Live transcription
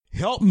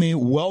help me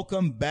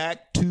welcome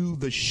back to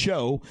the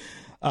show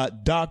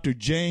Dr.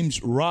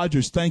 James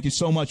Rodgers. Thank you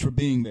so much for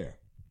being there.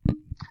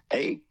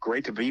 Hey,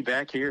 great to be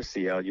back here,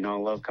 CL. You know, I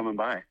love coming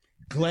by.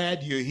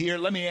 Glad you're here.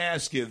 Let me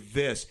ask you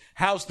this.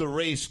 How's the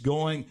race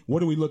going?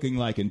 What are we looking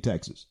like in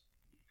Texas?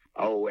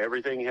 Oh,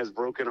 everything has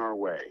broken our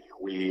way.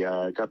 We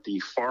got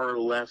the far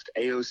left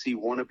AOC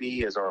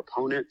wannabe as our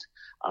opponent.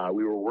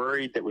 We were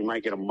worried that we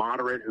might get a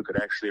moderate who could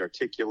actually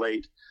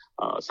articulate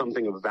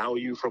something of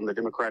value from the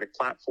Democratic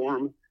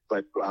platform.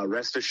 But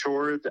rest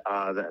assured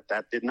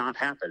that did not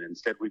happen.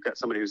 Instead, we've got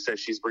somebody who says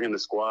she's bringing the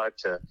squad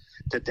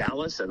to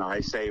Dallas, and I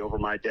say over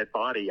my dead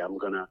body, I'm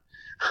gonna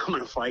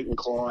fight and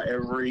claw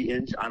every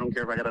inch. I don't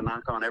care if I got to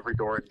knock on every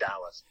door in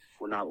Dallas.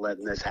 We're not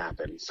letting this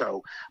happen.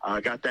 So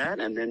I got that,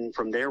 and then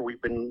from there,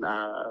 we've been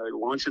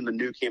launching the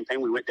new campaign.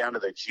 We went down to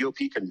the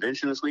GOP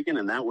convention this weekend,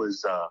 and that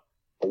was a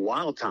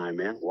wild time,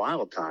 man.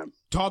 Wild time.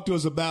 Talk to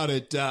us about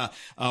it.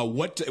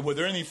 What were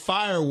there any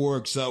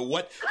fireworks?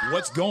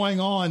 What's going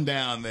on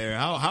down there?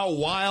 How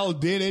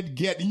wild did it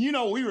get? You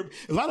know,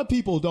 a lot of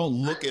people don't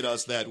look at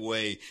us that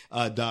way,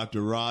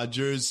 Dr.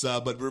 Rodgers,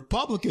 but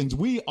Republicans,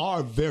 we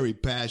are very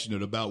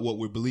passionate about what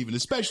we believe in,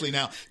 especially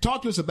now.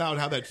 Talk to us about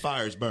how that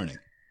fire is burning.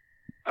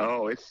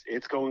 Oh,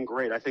 it's going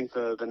great. I think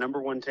the number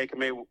one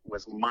takeaway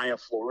was Maya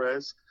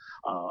Flores,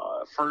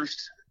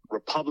 first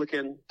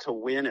Republican to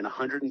win in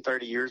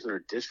 130 years in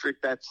her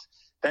district.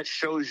 That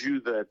shows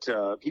you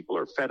that people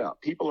are fed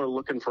up. People are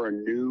looking for a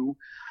new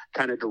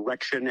kind of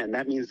direction, and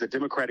that means the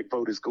Democratic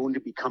vote is going to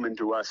be coming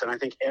to us. And I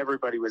think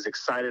everybody was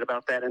excited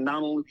about that. And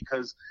not only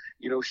because,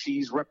 you know,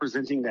 she's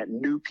representing that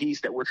new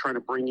piece that we're trying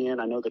to bring in.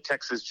 I know the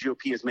Texas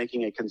GOP is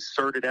making a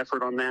concerted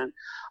effort on that.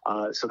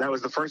 So that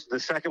was the first. The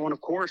second one,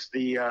 of course,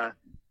 the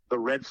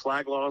red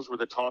flag laws were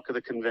the talk of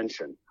the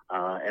convention,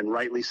 and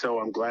rightly so.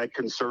 I'm glad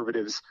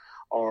conservatives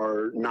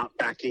are not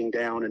backing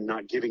down and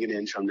not giving an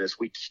inch on this.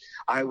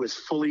 I was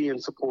fully in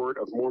support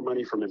of more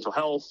money for mental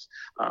health,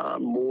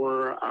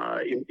 more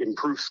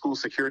improved school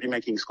security,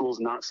 making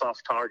schools not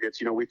soft targets.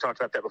 You know, we've talked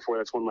about that before.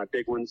 That's one of my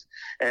big ones.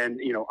 And,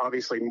 you know,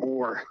 obviously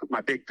more, my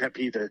big pet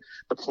peeve, the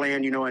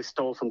plan, you know, I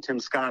stole from Tim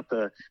Scott,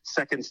 the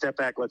Second Step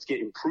Act, let's get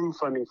improved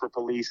funding for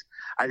police.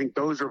 I think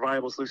those are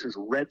viable solutions.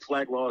 Red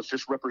flag laws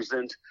just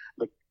represent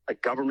a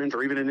government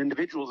or even an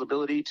individual's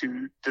ability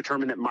to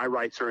determine that my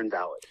rights are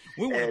invalid.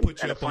 We want to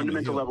put you at a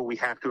fundamental level, we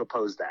have to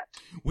oppose that.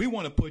 We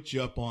want to put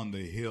you up on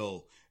the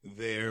hill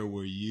there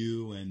where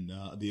you and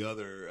the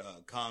other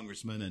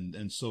congressmen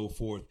and so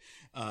forth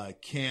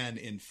can,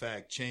 in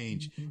fact,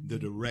 change the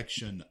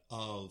direction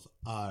of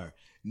our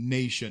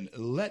nation.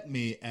 Let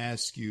me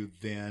ask you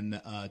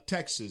then,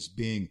 Texas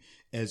being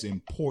as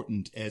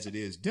important as it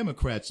is,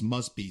 Democrats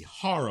must be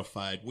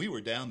horrified. We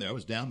were down there. I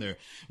was down there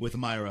with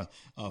Myra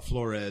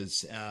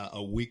Flores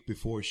a week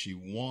before she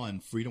won.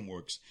 Freedom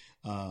Works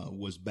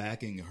was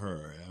backing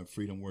her,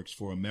 Freedom Works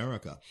for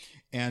America.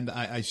 And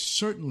I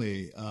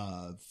certainly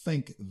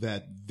think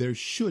that there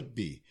should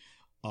be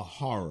a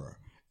horror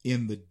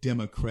in the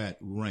Democrat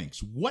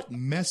ranks. What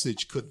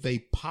message could they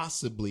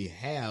possibly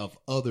have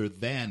other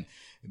than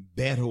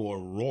Beto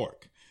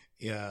O'Rourke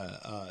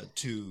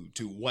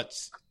to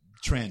what's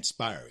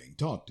transpiring?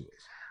 Talk to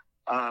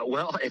us.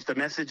 Well, if the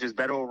message is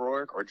Beto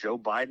O'Rourke or Joe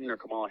Biden or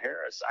Kamala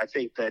Harris, I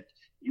think that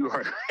you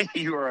are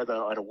at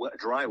a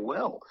dry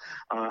well.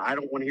 I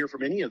don't want to hear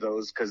from any of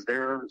those because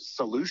their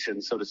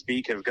solutions, so to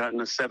speak, have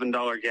gotten us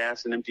 $7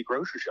 gas and empty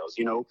grocery shelves.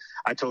 You know,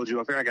 I told you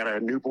up here, I got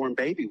a newborn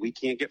baby. We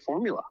can't get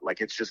formula.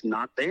 Like, it's just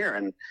not there.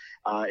 And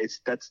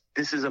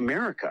this is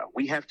America.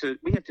 We have to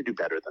do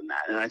better than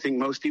that. And I think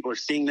most people are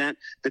seeing that.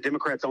 The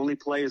Democrats' only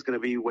play is going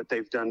to be what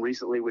they've done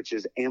recently, which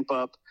is amp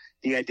up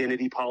the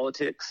identity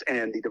politics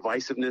and the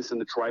divisiveness and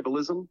the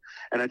tribalism.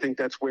 And I think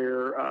that's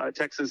where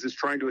Texas is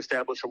trying to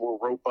establish a more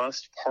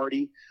robust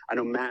party. I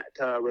know Matt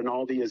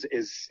Rinaldi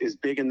is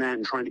big in that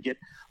and trying to get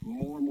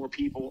more and more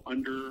people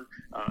under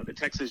the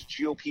Texas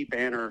GOP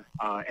banner.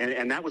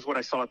 And that was what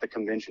I saw at the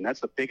convention.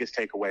 That's the biggest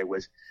takeaway,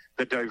 was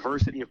the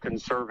diversity of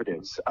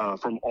conservatives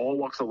from all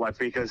walks of life,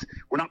 because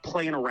we're not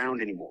playing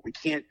around anymore. We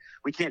can't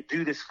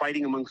do this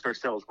fighting amongst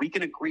ourselves. We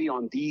can agree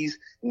on these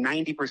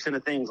 90%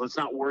 of things. Let's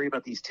not worry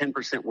about these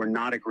 10% we're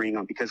not agreeing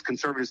on, because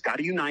conservatives got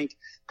to unite.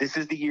 This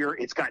is the year.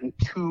 It's gotten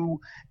too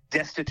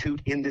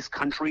destitute in this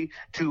country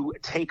to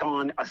take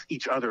on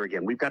each other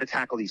again. We've got to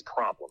tackle these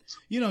problems.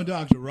 You know,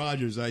 Dr.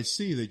 Rodgers, I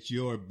see that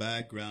your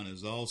background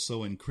is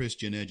also in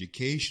Christian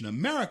education.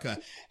 America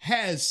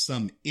has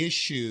some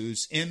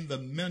issues in the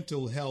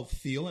mental health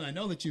field, and I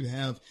know that you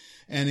have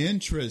an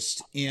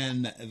interest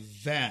in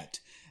that.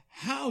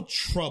 How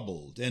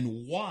troubled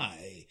and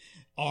why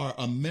are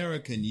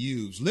American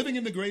youths living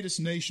in the greatest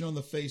nation on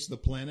the face of the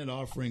planet,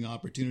 offering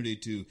opportunity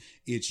to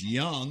its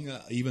young,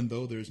 even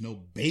though there's no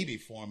baby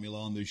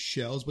formula on the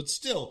shelves, but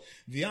still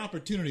the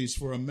opportunities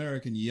for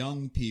American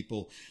young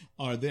people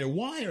are there.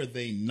 Why are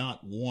they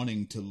not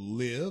wanting to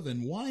live?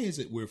 And why is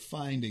it we're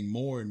finding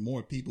more and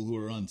more people who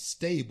are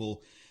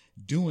unstable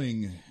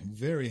doing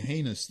very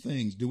heinous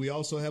things? Do we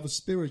also have a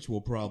spiritual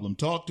problem?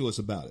 Talk to us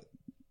about it.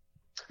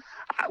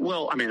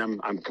 Well, I mean,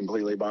 I'm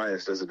completely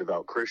biased as a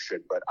devout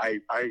Christian, but I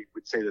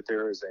would say that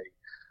there is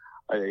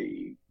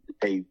a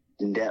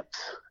depth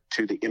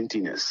to the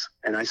emptiness.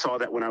 And I saw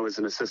that when I was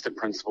an assistant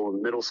principal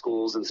in middle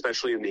schools, and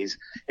especially in these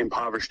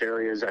impoverished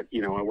areas. I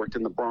worked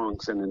in the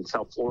Bronx and in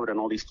South Florida and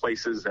all these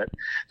places that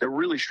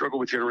really struggle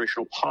with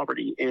generational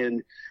poverty.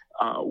 And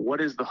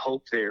what is the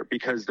hope there?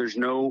 Because there's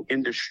no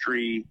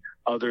industry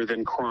other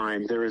than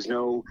crime. There is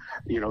no,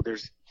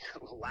 there's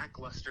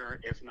lackluster,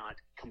 if not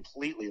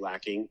completely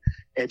lacking,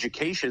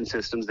 education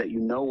systems that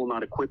will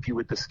not equip you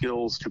with the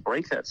skills to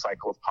break that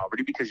cycle of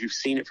poverty, because you've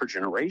seen it for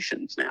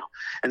generations now.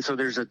 And so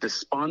there's a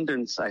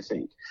despondence, I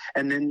think.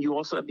 And then you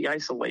also have the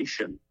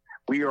isolation.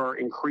 We are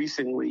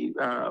increasingly,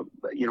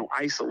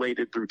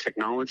 isolated through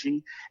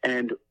technology,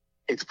 and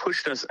it's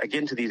pushed us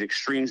again to these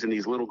extremes in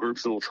these little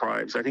groups and little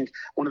tribes. I think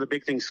one of the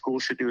big things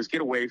schools should do is get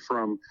away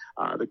from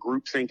the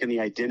groupthink and the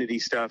identity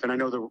stuff. And I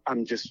know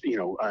I'm just,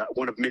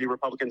 one of many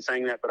Republicans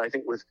saying that, but I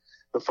think with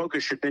the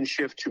focus should then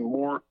shift to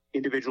more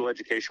individual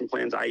education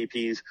plans,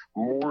 IEPs,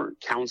 more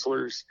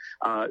counselors.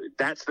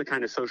 That's the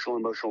kind of social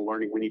and emotional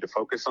learning we need to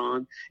focus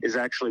on, is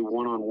actually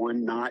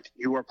one-on-one, not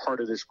you are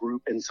part of this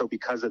group. And so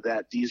because of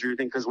that, these are your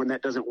things. Because when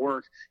that doesn't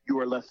work, you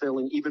are left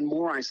feeling even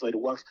more isolated.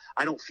 Well, if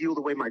I don't feel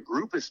the way my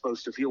group is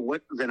supposed to feel,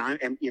 then I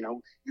am,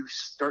 you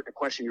start to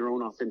question your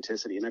own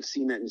authenticity. And I've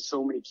seen that in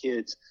so many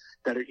kids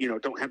that are,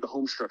 don't have the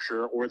home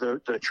structure or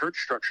the church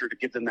structure to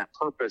give them that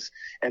purpose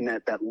and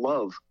that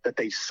love that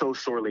they so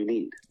sorely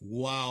need.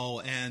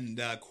 Wow.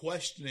 And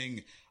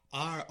questioning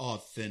our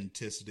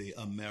authenticity,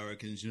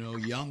 Americans,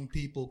 young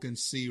people can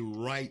see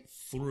right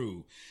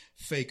through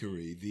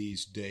fakery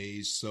these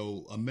days.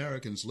 So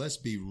Americans, let's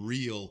be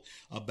real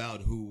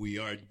about who we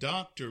are.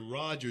 Dr.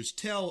 Rodgers,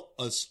 tell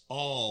us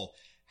all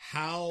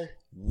how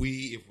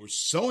if we're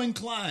so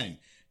inclined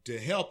to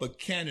help a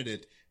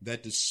candidate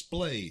that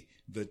display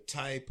the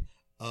type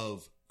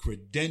of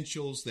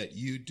credentials that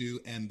you do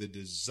and the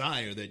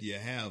desire that you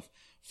have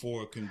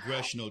for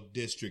Congressional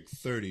District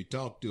 30.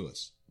 Talk to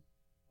us.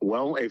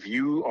 Well, if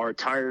you are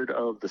tired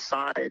of the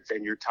sides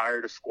and you're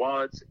tired of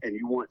squads and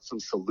you want some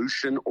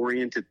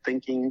solution-oriented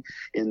thinking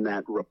in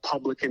that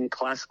Republican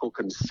classical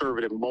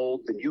conservative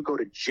mold, then you go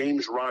to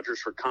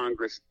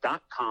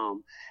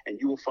jamesrodgersforcongress.com and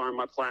you will find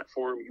my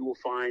platform. You will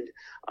find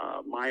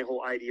my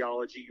whole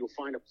ideology. You'll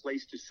find a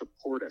place to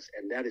support us.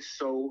 And that is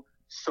so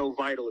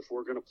vital if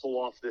we're going to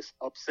pull off this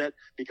upset,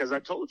 because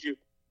I told you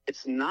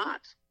it's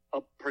not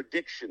a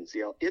prediction,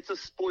 CL. It's a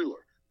spoiler.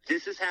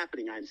 This is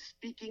happening. I'm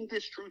speaking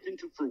this truth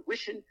into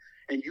fruition,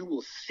 and you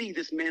will see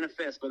this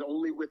manifest, but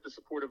only with the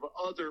support of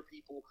other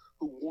people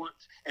who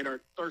want and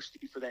are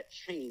thirsty for that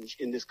change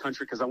in this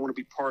country, because I want to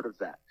be part of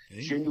that.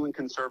 Amen. Genuine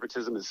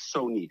conservatism is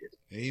so needed.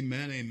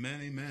 Amen,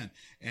 amen, amen.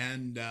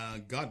 And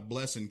God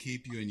bless and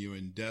keep you in your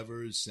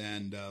endeavors.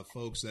 And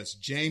folks, that's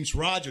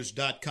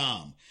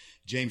jamesrodgers.com.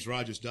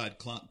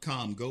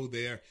 jamesrodgers.com. Go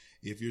there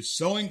if you're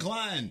so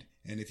inclined.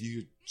 And if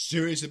you're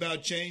serious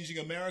about changing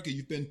America,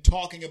 you've been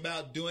talking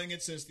about doing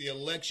it since the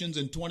elections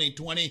in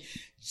 2020,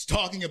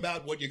 talking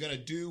about what you're going to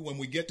do when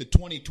we get to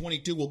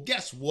 2022. Well,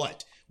 guess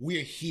what?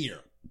 We're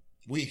here.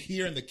 We're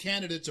here, and the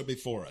candidates are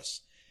before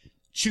us.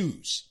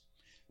 Choose.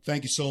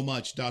 Thank you so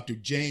much, Dr.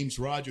 James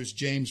Rodgers,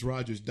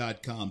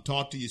 jamesrodgers.com.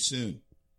 Talk to you soon.